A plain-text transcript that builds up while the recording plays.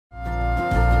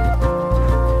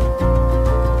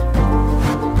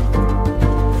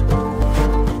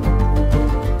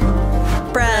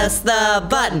Press the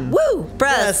button. Woo!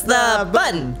 Press the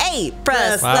button. Hey,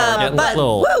 press the button.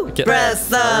 Woo! Press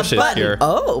the button. Here.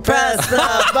 Oh, press the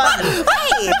button.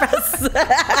 Hey, press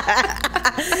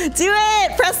the Do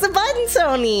it! Press the button,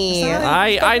 Tony.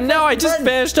 I know. I just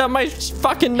finished up my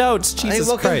fucking notes. Jesus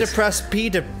welcome Christ. to press P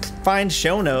to find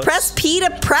show notes. Press P to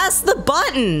press the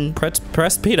button.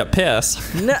 Press P to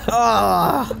piss. No.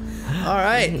 Oh. All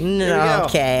right. No.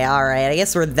 Okay. All right. I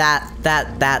guess we're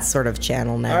that sort of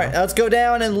channel now. All right. Let's go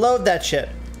down and load that shit.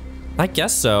 I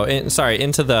guess so. Sorry,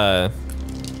 into the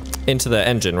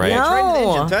engine, right? No. Right into the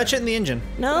engine. Throw that shit in the engine.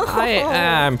 No.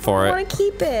 I'm for it. I want to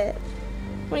keep it.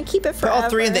 I want to keep it Put forever. all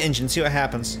three in the engine. See what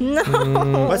happens. No.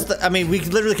 What's the? I mean, we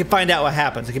literally could find out what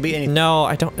happens. It could be anything. No,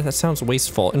 I don't. That sounds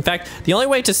wasteful. In fact, the only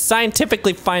way to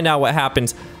scientifically find out what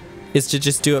happens is to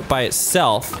just do it by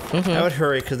itself. I would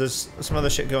hurry because there's some other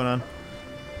shit going on.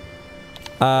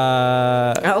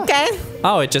 Okay.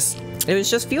 Oh, it was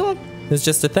just fuel. was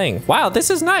just a thing. Wow, this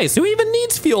is nice. Who even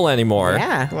needs fuel anymore?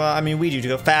 Yeah. Well, I mean, we do to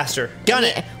go faster. Gun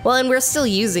it. Well, and we're still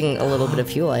using a little bit of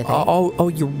fuel, I think. Oh,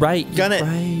 you're right. Gun it.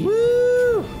 Right.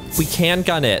 Woo! We can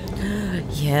gun it.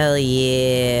 Hell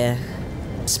yeah.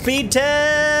 Speed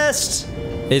test.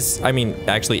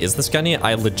 Actually, is this gunny?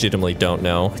 I legitimately don't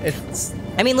know.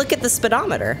 I mean, look at the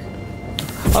speedometer.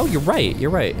 Oh, you're right.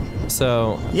 You're right.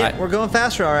 So Yeah, we're going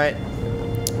faster. All right.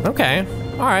 okay.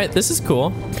 All right. This is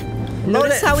cool.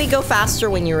 Notice how we go faster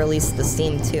when you release the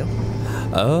steam too.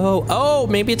 Oh,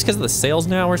 maybe it's because of the sails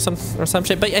now or some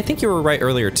shit. But I think you were right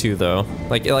earlier too, though.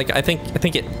 Like I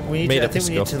think it made it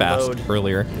go fast load.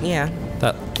 earlier. Yeah.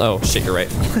 Oh shit, you're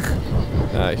right.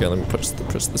 Here, let me push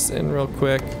this in real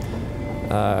quick.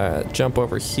 Jump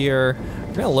over here.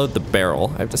 We're gonna load the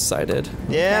barrel. I've decided.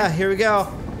 Yeah, here we go.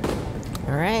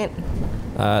 All right.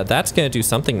 That's gonna do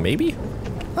something, maybe.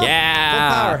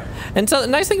 Yeah. Full power. And so the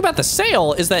nice thing about the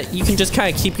sail is that you can just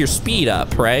kind of keep your speed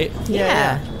up, right?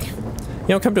 Yeah. You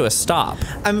don't come to a stop.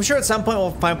 I'm sure at some point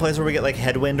we'll find a place where we get like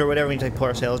headwind or whatever. We need to pull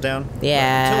our sails down.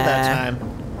 Yeah. But until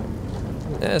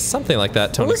that time. Something like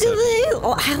that, Tony Look said. at these.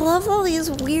 Oh, I love all these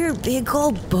weird big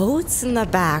old boats in the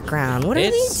background. What are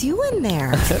they doing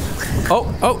there?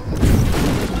 Oh.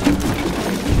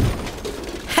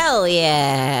 Hell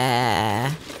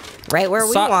yeah. Right where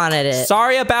we wanted it.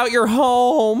 Sorry about your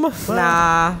home.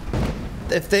 Nah.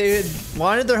 If they had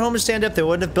wanted their home to stand up, they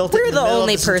wouldn't have built it in the middle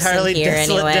only of this person entirely here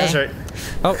desolate anyway. desert.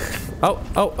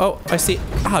 Oh, I see.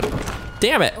 Oh,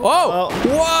 damn it. Whoa.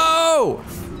 Whoa.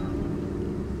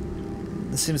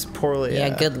 This seems poorly.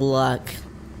 Yeah, good luck.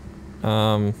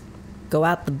 Go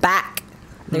out the back.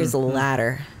 There's a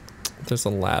ladder. There's a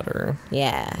ladder.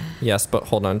 Yeah. Yes, but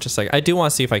hold on just a second. I do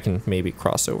want to see if I can maybe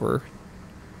cross over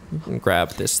and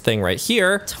grab this thing right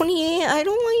here. Tony, I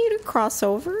don't want you to cross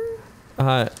over.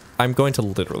 I'm going to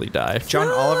literally die. John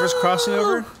Oliver's crossing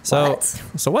over. So, What?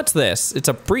 so what's this? It's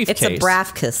a briefcase. It's a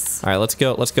Brafkus. All right,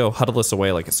 let's go huddle this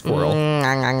away like a squirrel.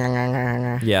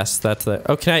 Yes, that's it.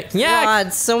 Okay, yeah.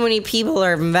 God, so many people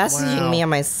are messaging me on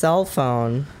my cell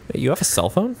phone. You have a cell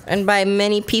phone? And by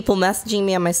many people messaging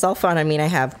me on my cell phone, I mean I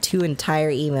have 2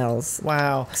 entire emails.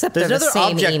 Wow. Except there's they're the another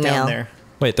same object email. down there.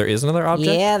 Wait, there is another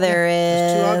object? Yeah, there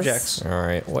is. There's 2 objects. All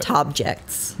right. What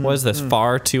Objects. is this?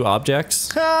 Far 2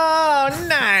 objects? Oh,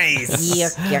 nice.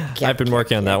 Yuck. I've been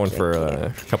working on that one for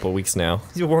a couple of weeks now.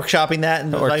 You're workshopping that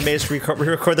and like made us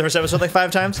re-record the first episode like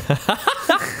 5 times.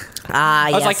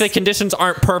 I was like, the conditions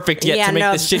aren't perfect yet to make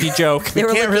this shitty joke. We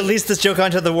can't release this joke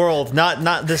onto the world.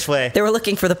 Not this way. They were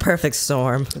looking for the perfect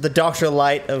storm. The Dr.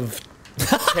 Light of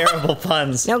terrible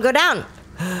puns. No, go down.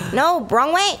 No,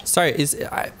 wrong way. Sorry,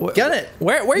 Got it.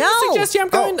 Where are you suggesting I'm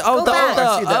going? Go back.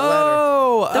 I see that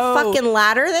ladder. The fucking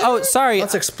ladder there? Oh, sorry.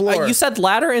 Let's explore. You said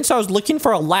ladder, and so I was looking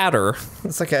for a ladder.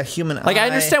 It's like a human eye. Like, I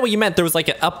understand what you meant. There was like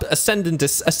an ascending,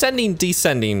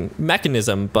 descending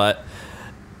mechanism, but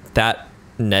that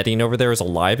netting over there is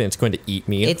alive, and it's going to eat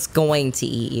me. It's going to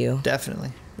eat you.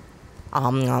 Definitely.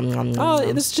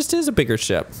 This just is a bigger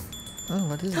ship. Oh,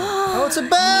 what is it? Oh, it's a bell!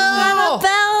 We have a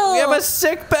bell! We have a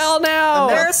sick bell now!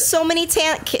 There are so many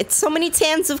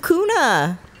cans of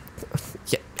tuna.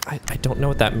 Yeah, I don't know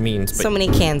what that means. But So many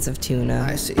cans of tuna.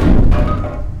 I see.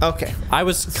 Okay. I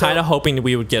was kind of hoping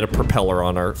we would get a propeller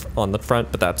on the front,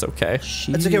 but that's okay. It's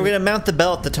okay. We're gonna mount the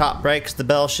bell at the top, right? Because the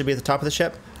bell should be at the top of the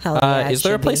ship. Hell yeah, Is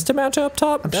there a place to mount it up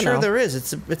top? I'm sure there is.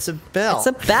 It's a bell. It's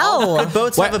a bell. Good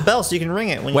boats have a bell, so you can ring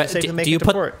it when you say to make it to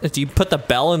port. Do you put the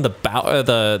bell in the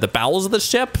bowels of the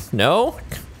ship? No.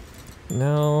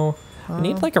 I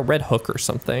need like a red hook or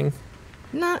something.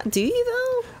 Not? Do you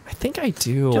though? I think I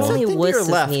do. Only Something to your wusses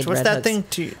left. need What's red that hooks. thing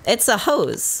to? It's a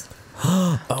hose.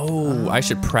 Oh, I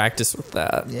should practice with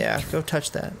that. Yeah, go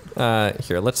touch that.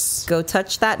 Here, let's Go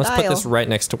touch that put dial. this right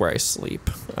next to where I sleep.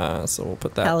 So we'll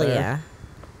put that Hell there. yeah.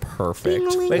 Perfect.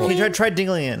 Ding-a-ling. Wait, can you try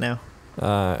dingling it now?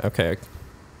 Okay.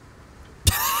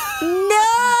 No!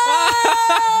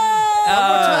 One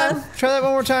more time. Try that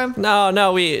one more time.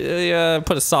 No, we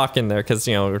put a sock in there because,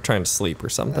 we're trying to sleep or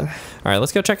something. All right,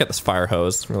 let's go check out this fire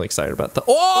hose. I'm really excited about the...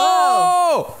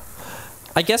 Oh!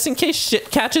 I guess in case shit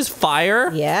catches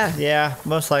fire? Yeah. Yeah,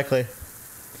 most likely.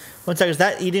 One second, is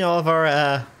that eating all of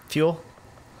our fuel?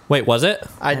 Wait, was it?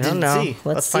 I don't didn't know. see.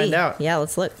 Let's see. Find out. Yeah,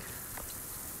 let's look.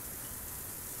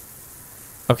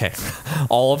 Okay.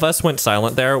 All of us went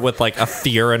silent there with like a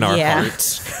fear in our Yeah.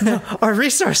 hearts. Our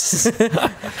resources.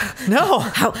 No.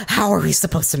 How are we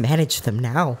supposed to manage them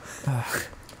now?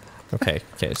 Okay,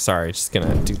 sorry. Just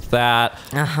gonna do that.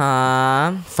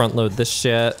 Uh-huh. Front load this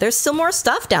shit. There's still more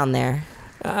stuff down there.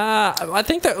 I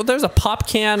think that there's a pop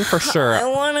can for sure. I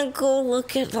want to go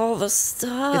look at all the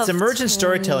stuff. It's emergent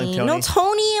storytelling, Tony. No,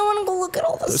 Tony, I want to go look at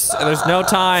all the stuff. There's no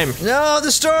time. No,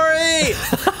 the story.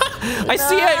 I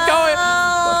see it going.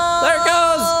 There it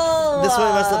goes. This is what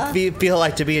it must feel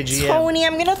like to be a GM. Tony,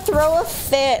 I'm going to throw a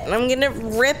fit, and I'm going to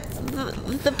rip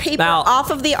the paper Now- off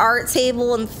of the art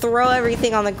table and throw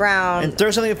everything on the ground. And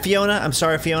throw something at Fiona. I'm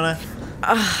sorry, Fiona.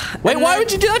 Wait, why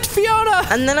would you do that to Fiona?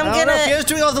 And then I'm I don't know. gonna, Fiona's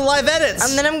doing all the live edits.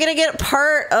 and then I'm gonna get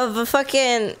part of a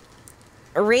fucking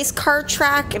race car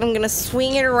track, and I'm gonna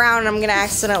swing it around, and I'm gonna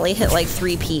accidentally hit like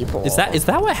 3 people. Is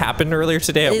that what happened earlier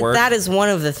today at work? That is one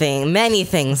of the many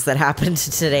things that happened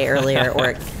today earlier at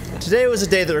work. Today was a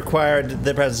day that required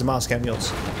the presence of Moscow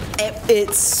mules.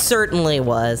 It certainly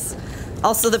was.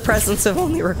 Also, the presence of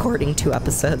only recording 2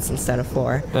 episodes instead of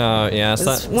 4. Oh, yeah.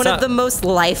 It's one of the most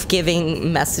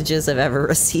life-giving messages I've ever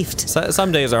received.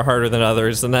 Some days are harder than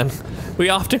others, and then we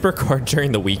often record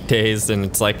during the weekdays, and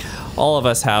it's like all of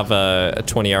us have a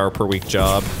 20-hour per week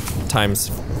job times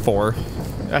 4.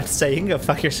 I have to say, you can go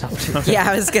fuck yourself, Tony. Yeah,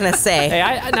 I was gonna say. Hey,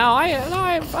 I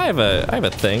have a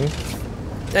thing.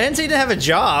 I didn't say you didn't have a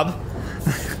job.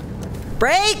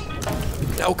 Break!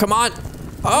 Oh, come on.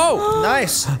 Oh!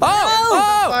 Nice. Oh!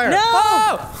 Oh! Fire. No!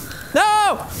 Oh!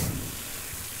 No!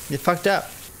 You fucked up.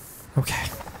 Okay.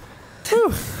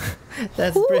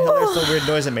 That's a pretty hilarious little weird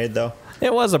noise it made, though.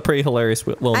 It was a pretty hilarious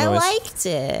little I noise. liked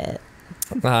it.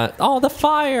 Oh, the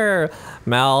fire!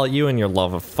 Mal, you and your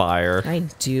love of fire. I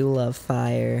do love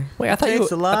fire. Wait, I thought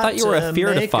Takes a lot you were to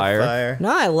afeared make of fire. No,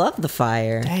 I love the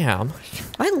fire. Damn.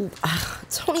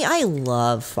 Tony, I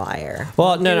love fire.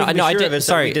 Well, no, We can be I sure of didn't. it,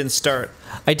 so Sorry, we didn't start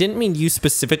I didn't mean you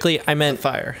specifically. I meant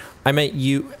fire. I meant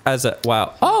you as a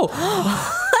wow. Oh,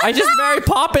 I just Mary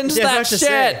Poppins Yeah, I that was about to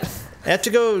shit. say. You have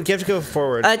to go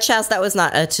forward. Chaz, that was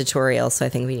not a tutorial, so I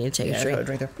think we need to take a yeah, drink. go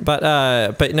drink there.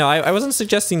 But no, I wasn't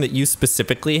suggesting that you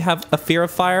specifically have a fear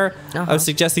of fire. I was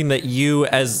suggesting that you,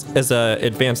 as a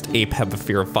advanced ape, have a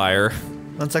fear of fire.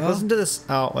 One sec, listen to this.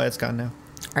 Oh, wait, it's gone now.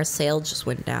 Our sail just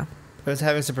went down. It was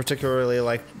having some particularly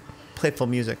like playful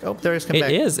music. Oh, there it's come It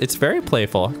back. is. It's very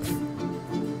playful.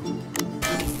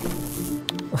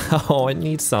 Oh, it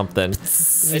needs something. It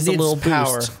needs a needs little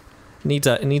power. boost.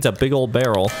 It needs a big old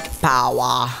barrel.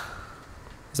 Power.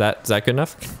 Is that good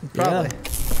enough? Probably.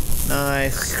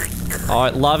 Nice. Oh,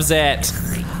 it loves it.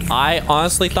 I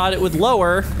honestly thought it would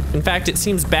lower. In fact, it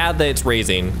seems bad that it's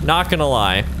raising. Not gonna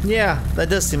lie. Yeah, that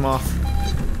does seem off.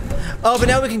 Oh, but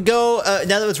now we can go.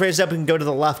 Now that it's raised up, we can go to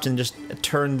the left and just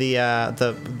turn the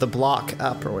block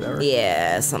up or whatever.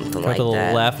 Yeah, something Go like to the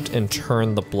that. left and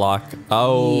turn the block.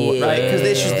 Oh, Yeah. Right, because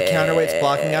the issue is the counterweight's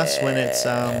blocking us when it's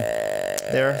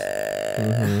there.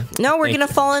 No, we're gonna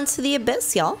fall into the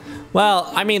abyss, y'all.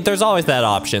 well, I mean, there's always that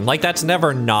option. Like, that's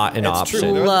never not an That's option.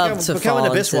 true. We're Love become- to become an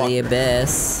fall abyss into the walker.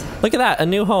 abyss. Look at that, a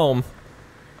new home.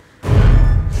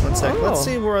 One sec. Let's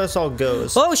see where this all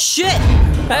goes. Oh shit!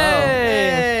 Hey!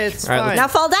 Hey, it's All right, fine. Now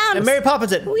fall down. And Mary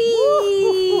Poppins it.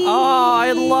 Whee! Oh,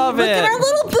 I love Look it. at our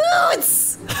little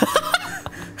boots.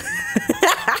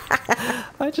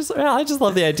 I just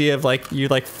love the idea of like you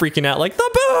like freaking out like the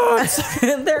boots.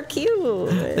 They're cute.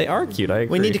 They are cute. I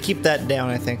agree. We need to keep that down,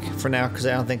 I think, for now, because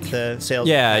I don't think the sales.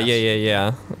 Yeah, will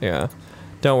pass. yeah.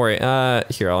 Don't worry.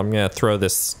 Here, I'm gonna throw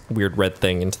this weird red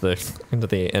thing into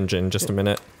the engine. Just a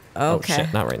minute. Okay. Oh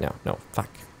shit! Not right now. No, fuck.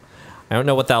 I don't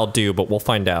know what that'll do, but we'll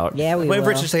find out. Yeah, we Wait will.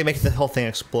 for it to just like make the whole thing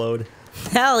explode.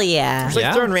 Hell yeah. It's like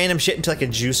Yeah? throwing random shit into like a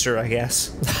juicer, I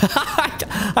guess.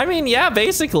 I mean, yeah,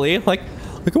 basically. Like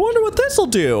I wonder what this'll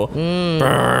do.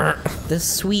 Brr. The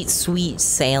sweet, sweet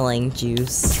sailing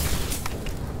juice.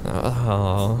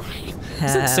 Oh, isn't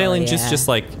Hell sailing juice yeah. just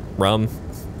like rum?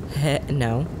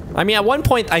 No. I mean, at one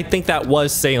point, I think that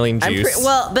was sailing juice.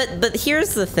 Well, but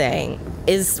here's the thing.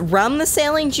 Is rum the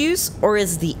sailing juice, or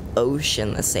is the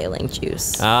ocean the sailing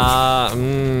juice?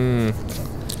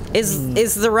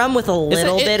 Is the rum with a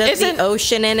little bit of the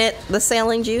ocean in it the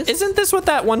sailing juice? Isn't this what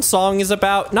that one song is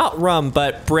about? Not rum,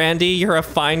 but Brandy, you're a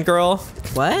fine girl.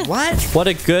 What? What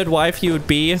a good wife you would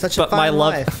be. Such a fine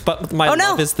wife. But my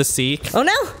love is the sea. Oh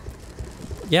no!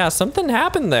 Yeah, something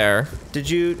happened there. Did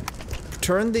you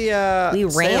turn the We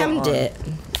rammed it.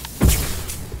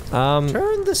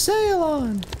 Turn the sail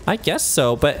on. I guess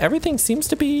so, but everything seems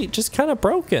to be just kind of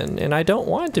broken, and I don't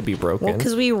want it to be broken. Well,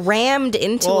 because we rammed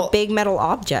into a big metal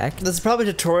object. This is probably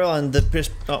a tutorial on the.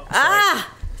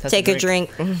 Take a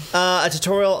drink. A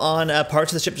tutorial on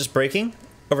parts of the ship just breaking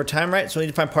over time, right? So we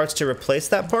need to find parts to replace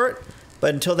that part.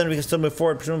 But until then, we can still move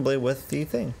forward, presumably, with the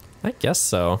thing. I guess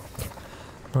so.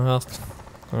 Well,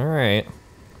 all right.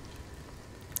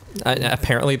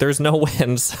 Apparently, there's no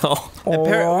wind, so. I'm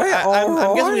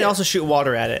guessing we can also shoot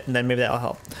water at it, and then maybe that'll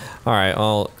help. All right,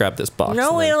 I'll grab this box.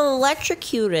 No, and then it'll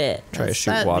electrocute it. try to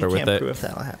shoot water with can't it. prove if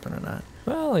that'll happen or not.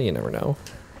 Well, you never know.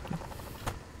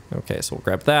 Okay, so we'll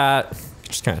grab that.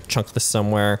 Just kind of chunk this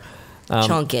somewhere.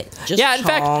 Chunk it. Just Yeah, in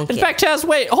fact, Chaz,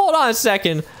 wait, hold on a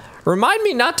second. Remind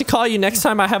me not to call you next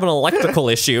time I have an electrical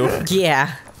issue.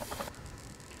 Yeah.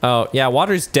 Oh, yeah,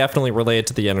 water's definitely related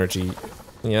to the energy.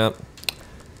 Yep.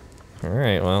 All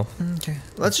right, well. Okay.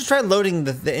 Let's just try loading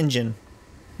the engine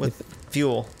with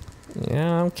fuel.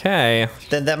 Yeah, okay.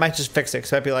 Then that might just fix it,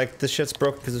 because I'd be like, this shit's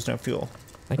broke because there's no fuel.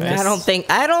 I don't think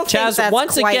Chaz, that's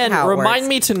once quite again, how it remind works.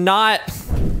 me to not...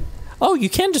 Oh, you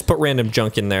can just put random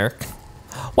junk in there.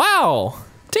 Wow.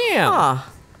 Damn.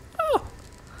 Huh.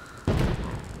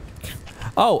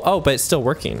 Oh, but it's still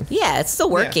working. Yeah, it's still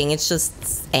working. It's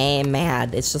just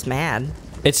mad. It's just mad.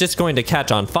 It's just going to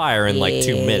catch on fire in like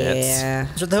 2 minutes. Yeah.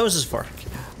 That's what the hose is for.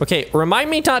 Okay, remind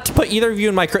me not to put either of you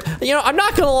in my... You know, I'm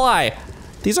not gonna lie.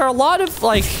 These are a lot of,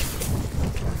 like...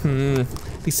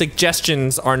 These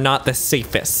suggestions are not the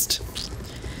safest.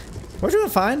 We're doing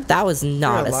fine. That was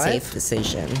not You're a alive? safe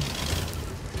decision.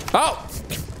 Oh!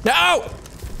 No!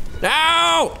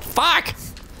 No! Fuck!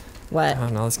 What? Oh,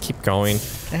 no, let's keep going.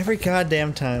 Every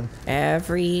goddamn time.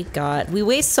 We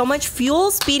waste so much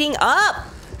fuel speeding up.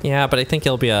 Yeah, but I think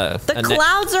it'll be a... The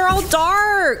clouds are all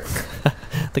dark.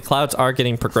 The clouds are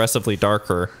getting progressively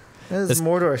darker. This is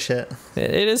Mordor shit.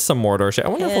 It is some Mordor shit. I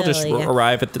wonder if we'll just Hell yeah.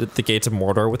 arrive at the gates of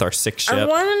Mordor with our 6th ship. I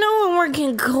want to know when we're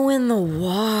going to go in the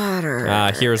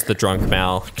water. Here's the drunk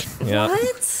Mal. Yep.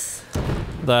 What?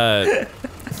 The...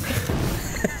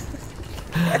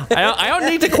 I don't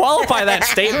need to qualify that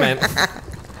statement.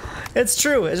 It's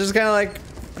true. It's just kind of like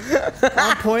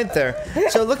on point there.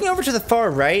 So looking over to the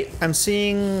far right, I'm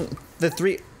seeing the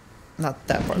three... Not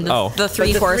that far. The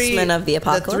three horsemen of the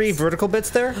apocalypse. The 3 vertical bits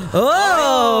there.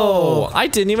 Oh! I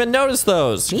didn't even notice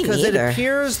those. Me Because it neither.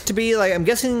 appears to be like, I'm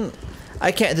guessing...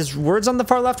 I can't... There's words on the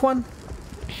far left one?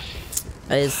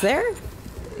 Is there?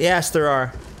 Yes, there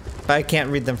are. But I can't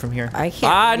read them from here. I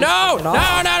can't. read No! them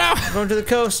at all. No! Going to the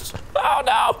coast. Oh,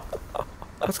 no!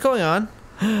 What's going on?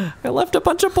 I left a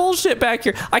bunch of bullshit back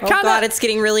here. Oh god, it's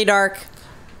getting really dark.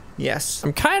 Yes.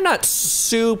 I'm kind of not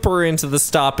super into the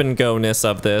stop and go-ness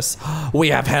of this. We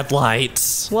have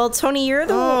headlights. Well, Tony, you're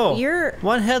the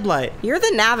one headlight. You're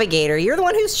the navigator. You're the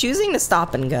one who's choosing to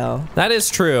stop and go. That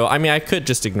is true. I mean, I could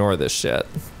just ignore this shit.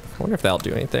 I wonder if that'll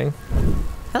do anything.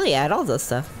 Hell yeah, it all does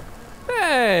stuff.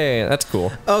 Hey, that's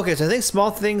cool. Okay, so I think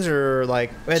small things are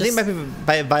like... I think it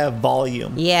might be by a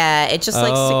volume. Yeah, it just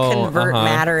likes to convert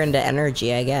matter into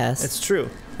energy, I guess. It's true.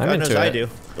 I'm God into knows I it. do.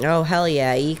 Oh, hell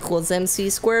yeah. E equals MC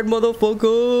squared,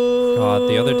 motherfucker. God,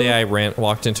 the other day I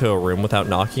walked into a room without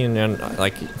knocking, and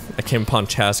like I came upon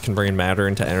Chaz converting matter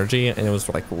into energy, and it was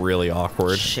like really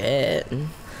awkward. Shit.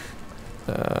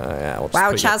 Yeah, we'll just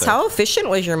Wow, put you up Chaz, there. how efficient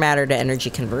was your matter to energy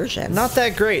conversion? Not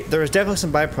that great. There was definitely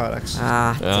some byproducts.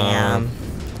 Ah, damn.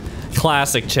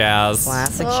 Classic Chaz.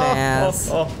 Classic Chaz.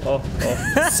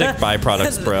 Sick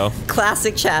byproducts, bro.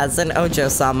 Classic Chaz and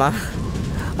Ojo-sama.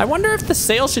 I wonder if the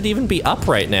sail should even be up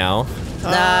right now.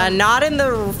 Not in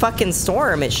the fucking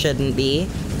storm, it shouldn't be.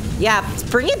 Yeah,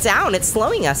 bring it down. It's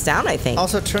slowing us down, I think.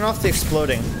 Also, turn off the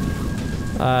exploding.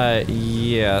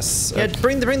 Yes. Yeah,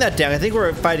 bring that down. I think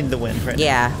we're fighting the wind right now.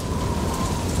 Yeah.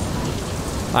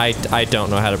 I don't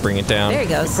know how to bring it down. There he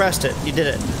You goes. pressed it. You did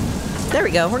it. There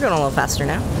we go. We're going a little faster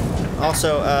now.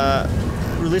 Also,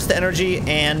 release the energy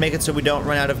and make it so we don't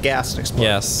run out of gas and explode.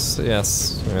 Yes.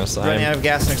 Running out of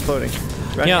gas and exploding.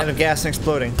 Running out of gas and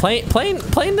exploding.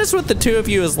 Playing this with the two of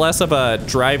you is less of a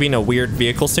driving a weird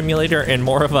vehicle simulator and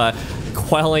more of a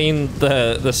quelling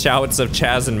the shouts of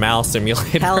Chaz and Mal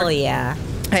simulator. Hell yeah.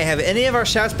 Hey, have any of our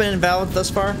shouts been invalid thus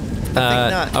far?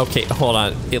 not. Okay, hold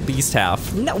on. At least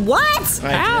half. No, what?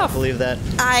 I do not believe that.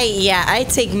 I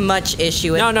take much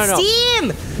issue with No.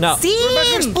 Steam! No. Steam! We're about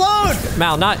to explode!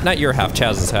 Mal, not your half,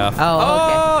 Chaz's half.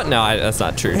 Oh, no, that's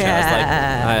not true, Chaz. Like,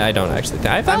 I don't actually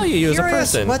think. I value you as a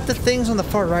Curious person. what the things on the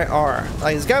far right are.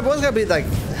 Like, one's gotta be like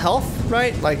health,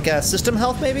 right? Like system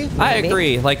health, maybe. I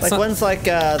agree. Like One's like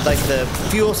the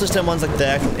fuel system. One's like the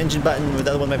actual engine button. The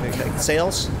other one might be like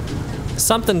sales.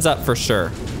 something's up for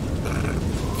sure.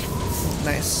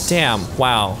 Nice. Damn!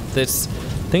 Wow,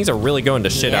 things are really going to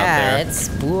shit out yeah, there. it's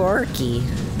spooky.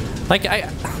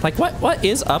 Like what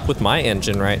is up with my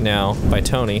engine right now by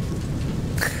Tony?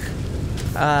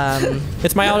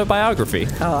 It's my autobiography.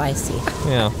 Oh, I see.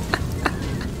 Yeah.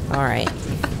 All right.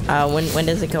 When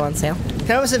does it go on sale?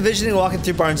 I was envisioning walking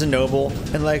through Barnes and Noble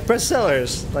and like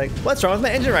bestsellers. Like, what's wrong with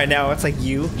my engine right now? It's like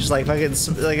you, just like fucking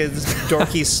like a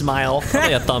dorky smile.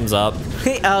 Probably a thumbs up.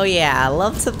 Oh yeah,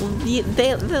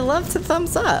 they love to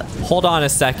thumbs up. Hold on a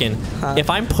second. If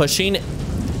I'm pushing,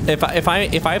 if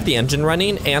I have the engine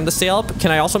running and the sail up,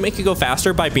 can I also make it go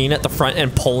faster by being at the front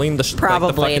and pulling the Probably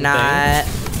like the fucking not.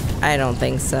 thing? I don't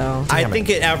think so. I think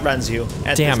it outruns you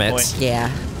at Damn this it. point.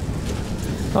 Yeah.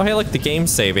 Oh hey, look, the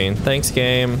game's saving. Thanks,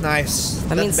 game. Nice.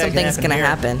 I mean, something's gonna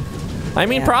happen. I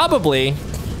mean, Yeah. probably.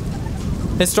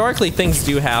 Historically, things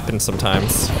do happen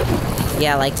sometimes.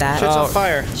 Yeah, like that. Shit's on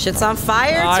fire. Shit's on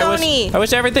fire, Oh, Tony. I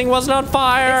wish everything wasn't on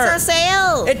fire. It's on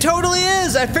sale. It totally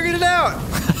is. I figured it out.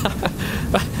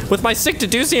 With my sick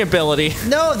deducing ability.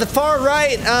 No, the far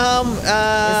right. Is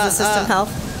the system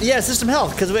health? Yeah, system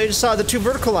health. Because we just saw the two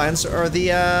vertical lines or the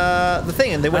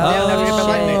thing, and they went down after you hit by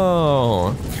lightning.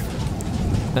 Oh.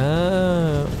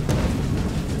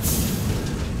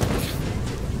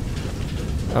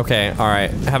 Okay, all right.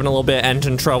 Having a little bit of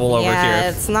engine trouble over Yeah,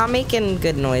 here. it's not making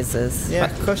good noises. Yeah,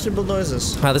 questionable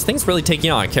noises. Wow, this thing's really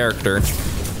taking on a character.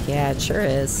 Yeah, it sure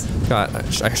is. God,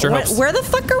 I sure hope. Where the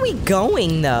fuck are we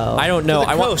going, though? I don't know. To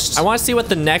the coast. I want to see what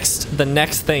the next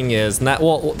thing is, and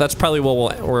that's probably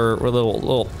what we're a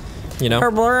little, you know.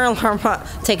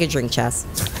 Take a drink, Chess.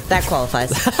 That qualifies.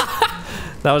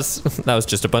 That was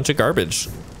just a bunch of garbage.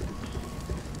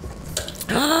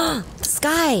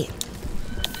 Sky.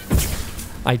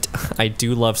 I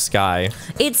do love Sky.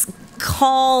 It's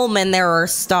calm and there are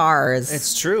stars.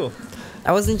 It's true.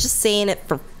 I wasn't just saying it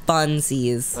for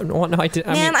funsies. No, I did.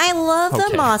 Man, I love okay.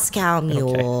 the Moscow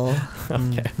Mule.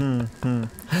 Okay.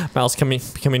 Mal's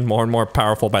becoming more and more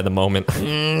powerful by the moment. you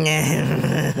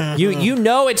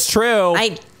know it's true.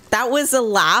 That was a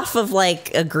laugh of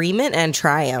like agreement and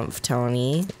triumph,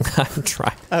 Tony. I'm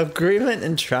trying. Agreement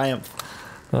and triumph.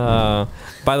 By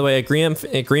the way,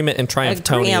 agreement and triumph,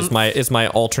 Tony is my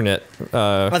alternate.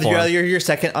 Form. Your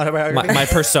second autobiography. My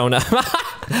persona.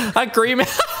 Agreement.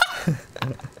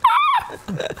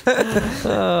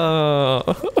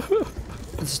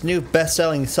 This new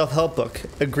best-selling self-help book,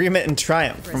 Agreement and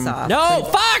Triumph. No,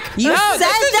 fuck! You no, said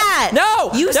that!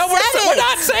 No! You said it! We're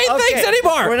not saying things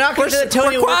anymore! We're not going to the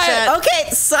Tony we're works quiet. at.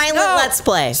 Okay, silent let's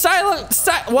play.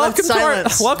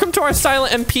 Welcome to our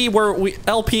silent MP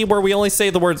LP where we only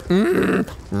say the words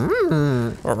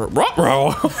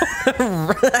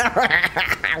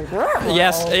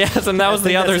Yes, and that was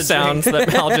the other sounds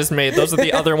that Mel just made. Those are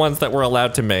the other ones that we're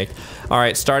allowed to make. All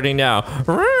right, starting now.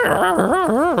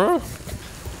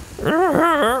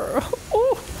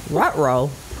 Rut-row.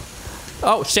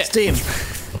 Oh shit! Steam.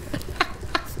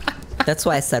 That's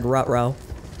why I said rut-row.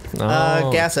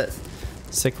 Gas it.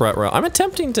 Sick rut row. I'm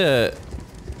attempting to.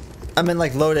 I mean,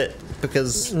 like, load it,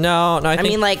 because... No, I think. I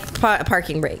mean, like,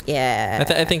 parking brake. Yeah.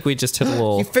 I think we just hit a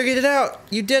little. You figured it out.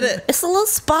 You did it. It's a little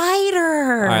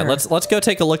spider. All right, let's go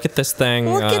take a look at this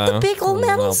thing. Look at the big old and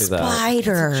metal I'll do that.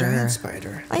 spider. Giant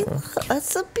spider.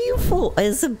 That's a beautiful.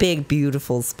 It's a big,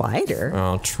 beautiful spider.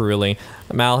 Oh, truly.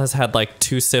 Mal has had like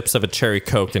 2 sips of a cherry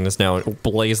Coke and is now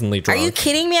blazingly Are drunk. you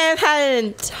kidding me? I've had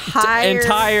an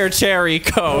Entire cherry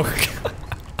Coke.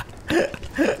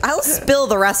 I'll spill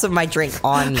the rest of my drink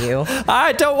on you.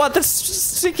 I don't want this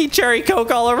sticky cherry Coke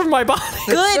all over my body.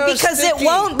 Good, so because sticky. it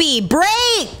won't be.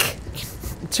 Break!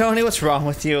 Tony, what's wrong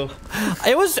with you?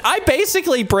 I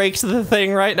basically braked the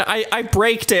thing right now. I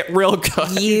braked it real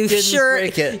good. You didn't sure?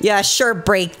 break it. Yeah, sure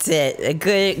braked it.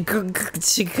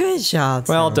 Good job.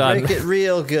 Well done. Break it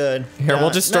real good. Here, we'll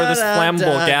just store this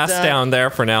flammable gas down there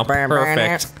for now.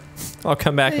 Perfect. I'll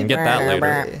come back and get that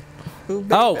later.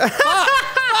 Oh, fuck!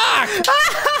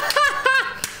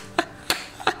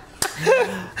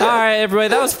 All right, everybody.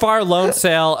 That was Far Loan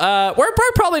Sale. We're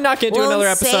probably not going to do Loan another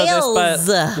episode of this,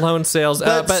 but loan sales.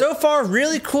 But so far,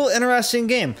 really cool, interesting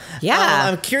game. Yeah.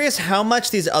 I'm curious how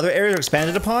much these other areas are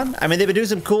expanded upon. I mean, they've been doing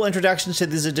some cool introductions to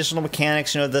these additional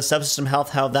mechanics, the subsystem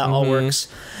health, how that all works.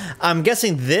 I'm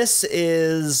guessing this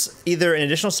is either an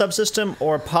additional subsystem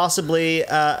or possibly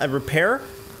a repair.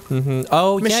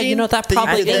 Oh, machine yeah, that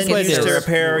probably that is you what can it use to is.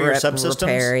 repair your subsystems.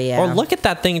 Repair, yeah. Or look at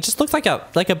that thing. It just looks like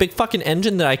a big fucking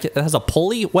engine that has a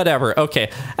pulley. Whatever. Okay.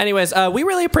 Anyways, we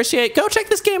really appreciate. Go check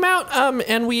this game out.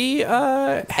 And we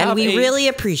really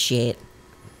appreciate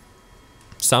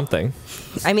something.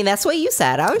 I mean, that's what you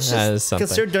said. I was That just is something.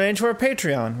 Consider donating to our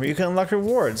Patreon, where you can unlock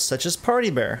rewards such as Party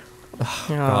Bear.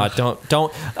 God,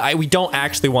 we don't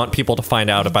actually want people to find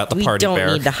out about the Party Bear. We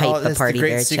don't need to hype the That's Party the great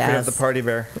Bear, secret Chaz. of the Party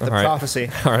Bear, the All right. prophecy.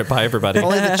 All right, bye everybody.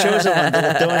 Only the chosen one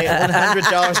that will donate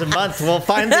 $100 a month will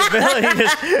find the ability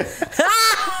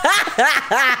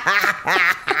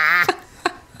to.